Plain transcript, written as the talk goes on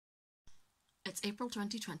It's April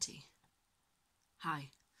 2020. Hi.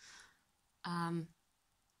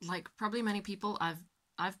 Like probably many people,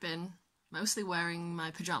 I've been mostly wearing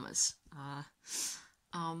my pajamas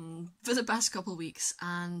for the past couple weeks,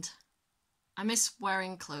 and I miss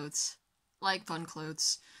wearing clothes, like fun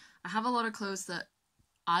clothes. I have a lot of clothes that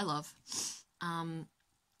I love, and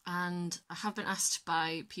I have been asked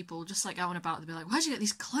by people just like out and about, they'll be like, where'd you get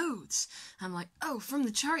these clothes? I'm like, oh, from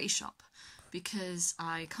the charity shop, because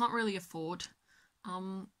I can't really afford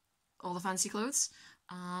all the fancy clothes,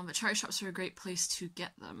 but charity shops are a great place to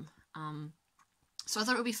get them. So I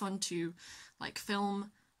thought it would be fun to like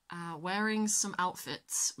film wearing some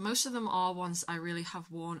outfits. Most of them are ones I really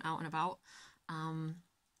have worn out and about,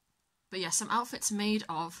 but yeah, some outfits made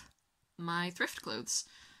of my thrift clothes,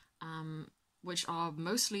 which are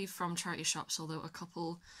mostly from charity shops, although a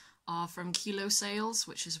couple are from kilo sales,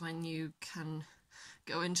 which is when you can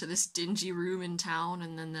go into this dingy room in town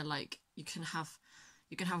and then they're like, you can have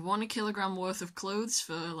 1 kilogram worth of clothes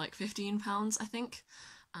for like £15, I think.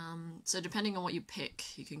 So depending on what you pick,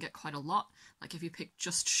 you can get quite a lot. Like if you pick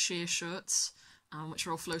just sheer shirts, which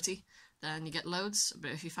are all floaty, then you get loads.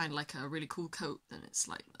 But if you find like a really cool coat, then it's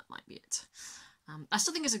like, that might be it. I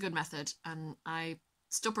still think it's a good method, and I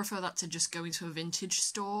still prefer that to just going to a vintage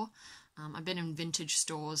store. I've been in vintage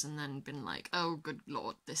stores and then been like, oh good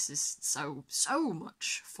lord, this is so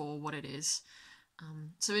much for what it is.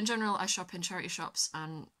 So in general, I shop in charity shops,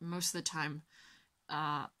 and most of the time,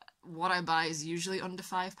 what I buy is usually under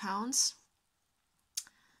 £5.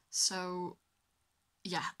 So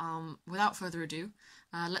yeah, without further ado,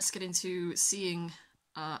 let's get into seeing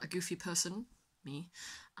a goofy person, me,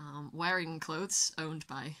 wearing clothes owned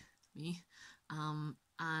by me,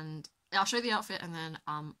 and I'll show you the outfit, and then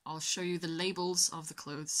I'll show you the labels of the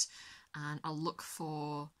clothes, and I'll look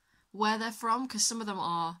for where they're from, because some of them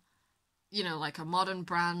are, you know, like a modern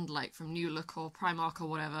brand, like from New Look or Primark or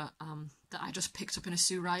whatever, that I just picked up in a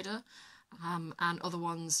Sue Rider, and other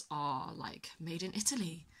ones are like made in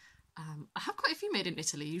Italy. I have quite a few made in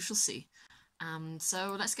Italy, you shall see.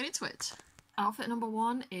 So let's get into it. Outfit number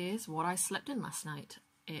one is what I slept in last night.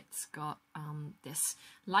 It's got this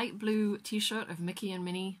light blue t-shirt of Mickey and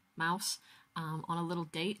Minnie Mouse on a little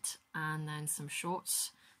date, and then some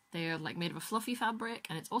shorts. They're like made of a fluffy fabric,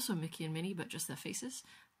 and it's also Mickey and Minnie, but just their faces,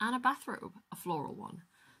 and a bathrobe, a floral one.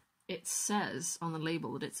 It says on the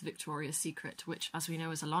label that it's Victoria's Secret, which, as we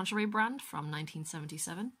know, is a lingerie brand from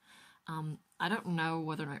 1977. I don't know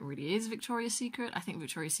whether or not it really is Victoria's Secret. I think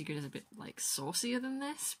Victoria's Secret is a bit like saucier than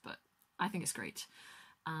this, but I think it's great.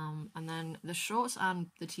 And then the shorts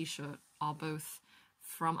and the t-shirt are both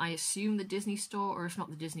from, I assume, the Disney store, or if not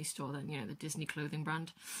the Disney store, then, you know, the Disney clothing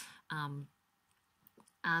brand.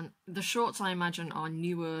 And the shorts, I imagine, are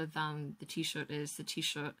newer than the t-shirt is. The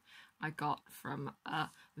t-shirt I got from a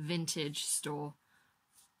vintage store,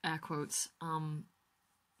 air quotes,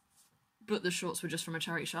 but the shorts were just from a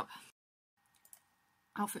charity shop.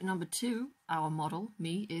 Outfit number two, our model,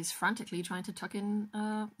 me, is frantically trying to tuck in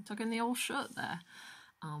the old shirt there.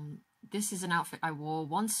 This is an outfit I wore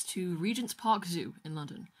once to Regent's Park Zoo in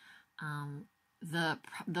London. The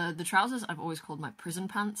trousers I've always called my prison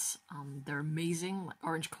pants. They're amazing, like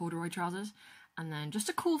orange corduroy trousers. And then just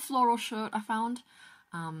a cool floral shirt I found.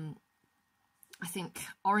 I think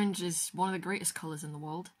orange is one of the greatest colours in the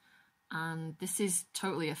world, and this is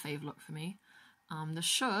totally a fave look for me. The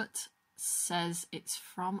shirt says it's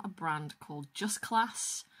from a brand called Just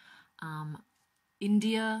Class,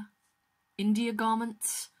 India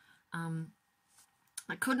Garments.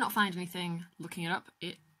 I could not find anything looking it up.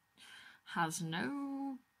 It has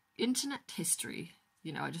no internet history.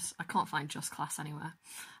 You know, I can't find Just Class anywhere.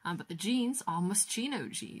 But the jeans are Moschino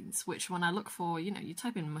jeans, which when I look for, you know, you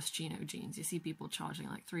type in Moschino jeans, you see people charging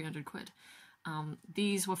like 300 quid.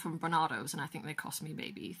 These were from Bernardo's, and I think they cost me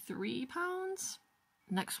maybe £3.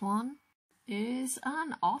 Next one is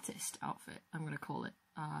an artist outfit, I'm going to call it.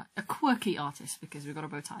 A quirky artist, because we've got a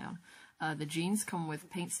bow tie on. The jeans come with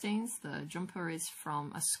paint stains. The jumper is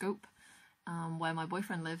from a Scope, where my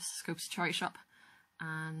boyfriend lives. Scope's a charity shop.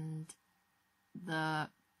 And the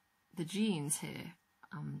jeans here,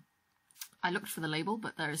 I looked for the label,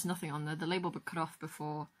 but there is nothing on there. The label got cut off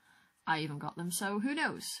before I even got them, so who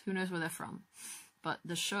knows where they're from. But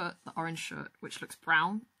the shirt, the orange shirt, which looks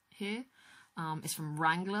brown here, is from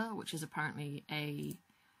Wrangler, which is apparently a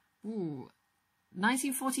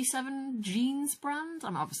 1947 jeans brand.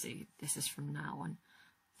 Obviously this is from now, and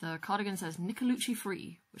the cardigan says Nicolucci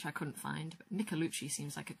free, which I couldn't find, but Nicolucci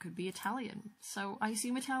seems like it could be Italian, so I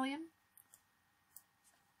assume Italian.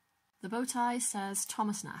 The bow tie says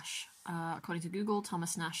Thomas Nash. According to Google,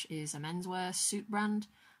 Thomas Nash is a menswear suit brand.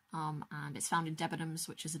 and it's found in Debenhams,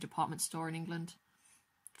 which is a department store in England.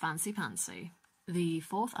 Fancy pantsy. The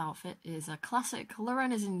fourth outfit is a classic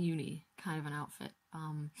Lauren is in uni kind of an outfit,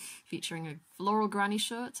 featuring a floral granny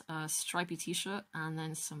shirt, a stripy t-shirt, and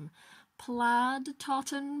then some plaid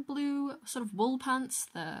tartan blue sort of wool pants.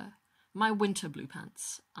 They're my winter blue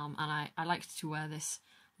pants, and I liked to wear this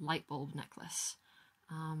light bulb necklace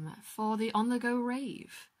for the on-the-go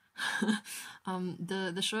rave.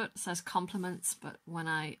 The shirt says compliments, but when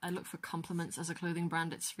I look for compliments as a clothing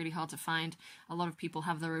brand, it's really hard to find. A lot of people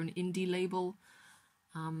have their own indie label.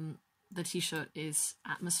 The t-shirt is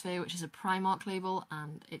Atmosphere, which is a Primark label,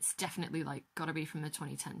 and it's definitely like gotta be from the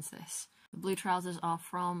 2010s, this. The blue trousers are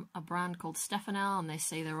from a brand called Stefanel, and they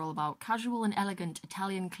say they're all about casual and elegant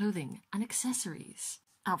Italian clothing and accessories.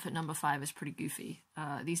 Outfit number 5 is pretty goofy.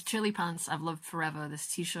 These chili pants I've loved forever. This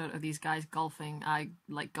t-shirt of these guys golfing, I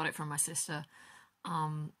got it from my sister.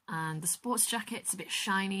 And the sports jacket's a bit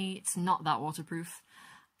shiny, it's not that waterproof.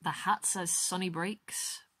 The hat says Sunny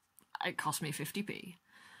Breaks. It cost me 50p.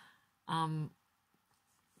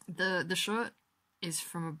 The shirt is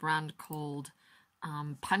from a brand called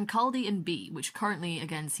Pancaldi and B, which currently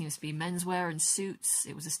again seems to be menswear and suits.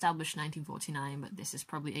 It was established in 1949, but this is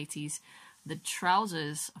probably 80s. The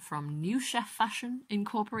trousers are from New Chef Fashion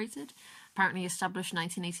Incorporated, apparently established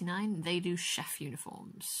 1989. They do chef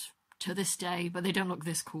uniforms to this day, but they don't look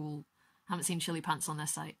this cool. Haven't seen chili pants on their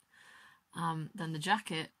site. Then the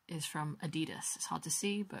jacket is from Adidas. It's hard to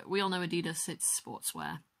see, but we all know Adidas, it's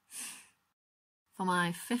sportswear. For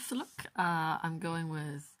my 5th look, I'm going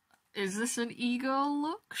with, is this an e-girl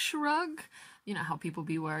look? Shrug? You know how people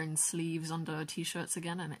be wearing sleeves under t-shirts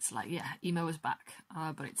again, and it's like, yeah, emo is back,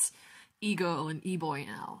 but it's e-girl and e-boy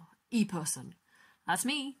now. E-person. That's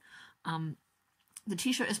me. The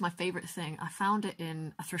t-shirt is my favourite thing. I found it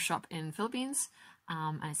in a thrift shop in Philippines,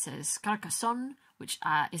 and it says Carcassonne, which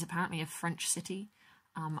is apparently a French city,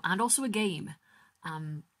 and also a game.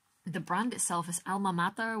 The brand itself is Alma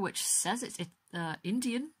Mater, which says it's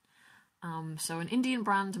Indian. So an Indian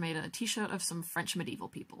brand made a t-shirt of some French medieval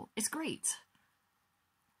people. It's great.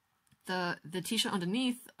 The t-shirt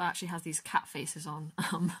underneath actually has these cat faces on,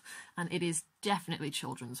 and it is definitely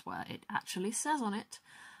children's wear. It actually says on it,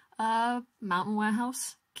 Mountain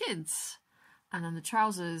Warehouse Kids. And then the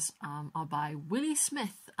trousers are by Willie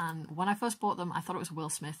Smith, and when I first bought them, I thought it was Will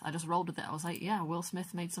Smith. I just rolled with it. I was like, yeah, Will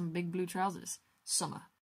Smith made some big blue trousers. Summer.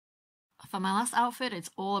 For my last outfit,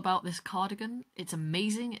 it's all about this cardigan. It's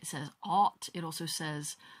amazing. It says art. It also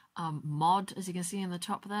says mod, as you can see in the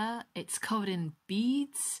top there. It's covered in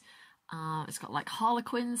beads. It's got like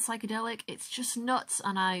harlequin, psychedelic. It's just nuts,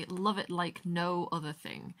 and I love it like no other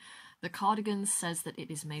thing. The cardigan says that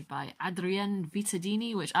it is made by Adrienne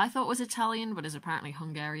Vitadini, which I thought was Italian, but is apparently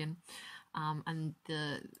Hungarian. And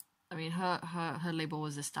her label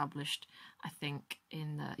was established, I think,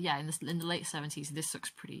 in the late 70s. This looks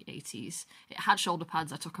pretty 80s. It had shoulder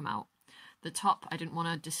pads. I took them out. The top, I didn't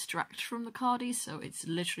want to distract from the cardi, so it's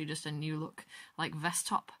literally just a New Look like vest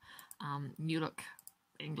top. New Look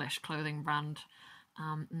English clothing brand.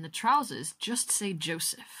 And the trousers just say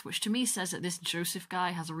Joseph, which to me says that this Joseph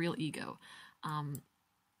guy has a real ego.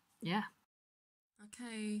 Yeah.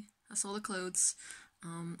 Okay, that's all the clothes.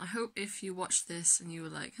 I hope if you watched this and you were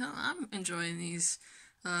like, oh, I'm enjoying these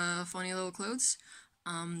funny little clothes,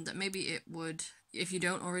 that maybe it would, if you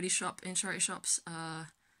don't already shop in charity shops,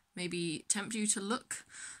 maybe tempt you to look.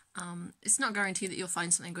 It's not guaranteed that you'll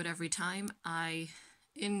find something good every time.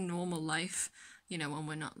 In normal life, you know, when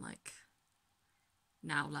we're not like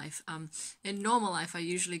now life, in normal life I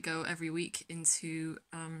usually go every week into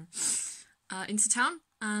town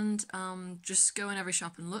and just go in every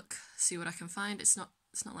shop and look, see what I can find. It's not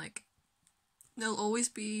like there'll always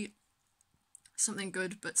be something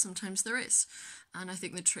good, but sometimes there is, and I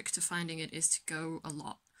think the trick to finding it is to go a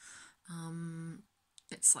lot.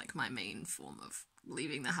 It's like my main form of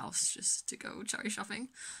leaving the house, just to go charity shopping.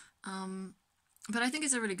 But I think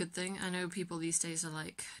it's a really good thing. I know people these days are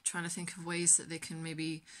like trying to think of ways that they can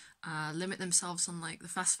maybe limit themselves on like the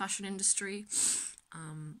fast fashion industry,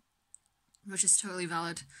 which is totally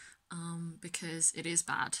valid, because it is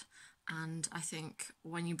bad. And I think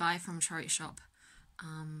when you buy from a charity shop,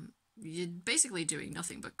 you're basically doing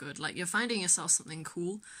nothing but good. Like, you're finding yourself something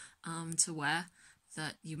cool to wear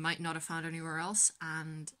that you might not have found anywhere else,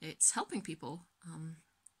 and it's helping people.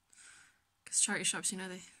 Because charity shops, you know,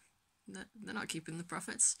 they're not keeping the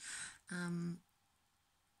profits.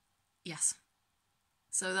 Yes.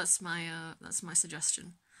 So that's my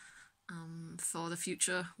suggestion for the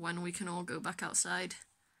future when we can all go back outside.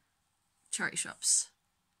 Charity shops.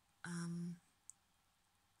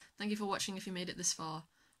 Thank you for watching if you made it this far.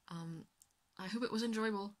 I hope it was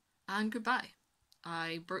enjoyable. and goodbye.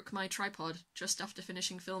 I broke my tripod just after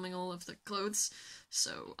finishing filming all of the clothes,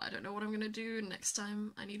 so I don't know what I'm gonna do next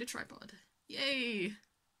time I need a tripod. Yay!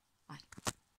 Bye.